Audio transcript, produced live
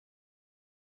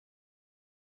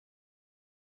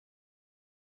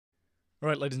All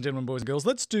right, ladies and gentlemen, boys and girls,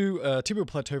 let's do tibial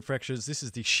plateau fractures. This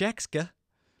is the Shaxka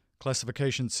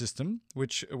classification system,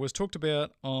 which was talked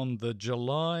about on the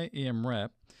July EMRAP,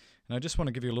 and I just want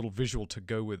to give you a little visual to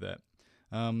go with that.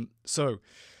 So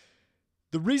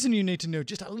the reason you need to know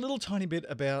just a little tiny bit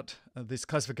about this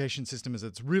classification system is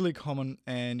it's really common,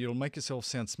 and it'll make yourself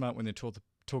sound smart when you talk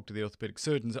to the orthopedic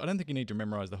surgeons. I don't think you need to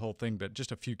memorize the whole thing, but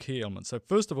just a few key elements. So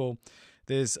first of all,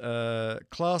 there's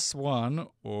class 1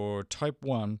 or type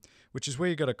 1, which is where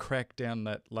you've got to crack down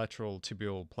that lateral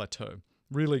tibial plateau.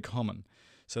 Really common.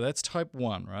 So that's type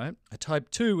 1, right? A type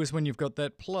 2 is when you've got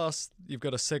that plus, you've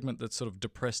got a segment that's sort of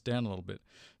depressed down a little bit.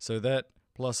 So that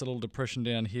plus a little depression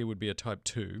down here would be a type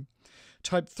 2.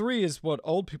 Type 3 is what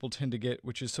old people tend to get,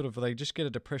 which is sort of they just get a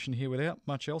depression here without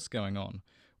much else going on,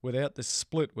 without this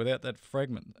split, without that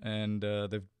fragment. And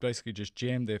they've basically just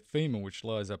jammed their femur, which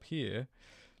lies up here,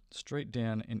 straight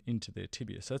down and into their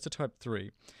tibia. So that's a type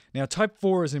 3. Now type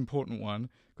 4 is an important one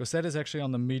because that is actually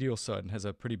on the medial side and has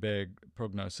a pretty bad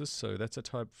prognosis. So that's a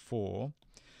type 4.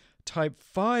 Type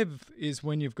 5 is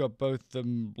when you've got both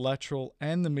the lateral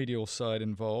and the medial side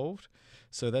involved.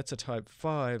 So that's a type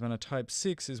 5. And a type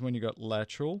 6 is when you've got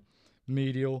lateral,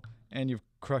 medial, and you've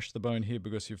crushed the bone here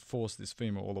because you've forced this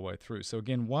femur all the way through. So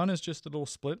again, 1 is just a little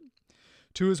split.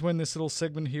 2 is when this little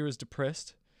segment here is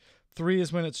depressed. 3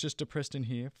 is when it's just depressed in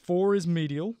here. 4 is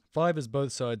medial. 5 is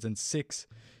both sides. And 6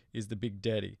 is the big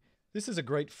daddy. This is a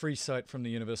great free site from the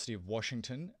University of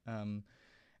Washington.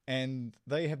 And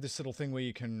they have this little thing where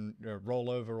you can roll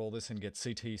over all this and get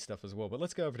CT stuff as well. But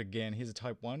let's go over it again. Here's a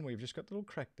type 1 where you've just got the little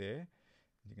crack there.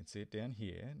 You can see it down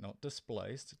here, not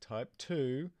displaced. Type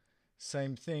 2,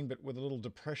 same thing, but with a little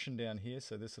depression down here.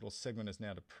 So this little segment is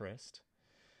now depressed.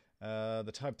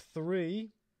 The type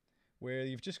 3, where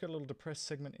you've just got a little depressed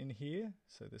segment in here.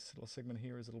 So this little segment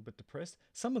here is a little bit depressed.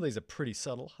 Some of these are pretty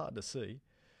subtle, hard to see.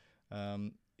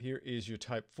 Here is your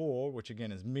type 4, which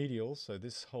again is medial. So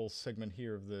this whole segment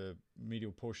here of the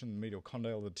medial portion, the medial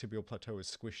condyle of the tibial plateau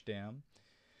is squished down.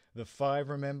 The 5,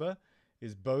 remember,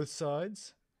 is both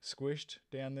sides squished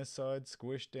down this side,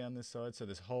 squished down this side. So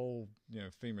this whole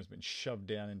femur has been shoved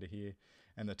down into here.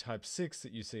 And the type 6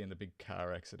 that you see in the big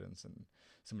car accidents and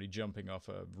somebody jumping off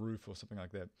a roof or something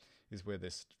like that is where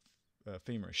this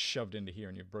femur is shoved into here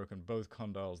and you've broken both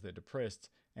condyles, they're depressed,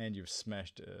 and you've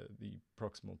smashed the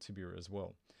proximal tibia as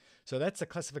well. So that's a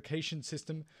classification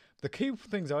system. The key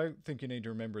things I think you need to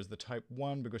remember is the type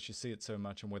 1 because you see it so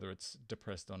much and whether it's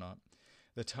depressed or not.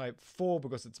 The type 4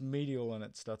 because it's medial and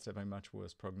it starts to have a much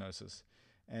worse prognosis.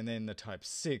 And then the type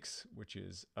 6, which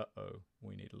is,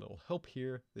 we need a little help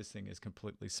here. This thing is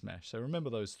completely smashed. So remember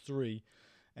those 3.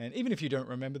 And even if you don't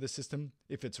remember the system,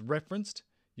 if it's referenced,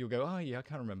 you'll go, oh yeah, I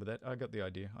can't remember that. I got the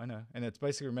idea, I know. And it's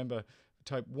basically, remember,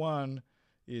 type 1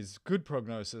 is good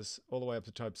prognosis all the way up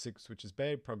to type 6, which is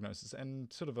bad prognosis,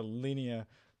 and sort of a linear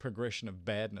progression of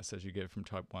badness as you go from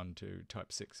type 1 to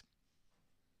type 6.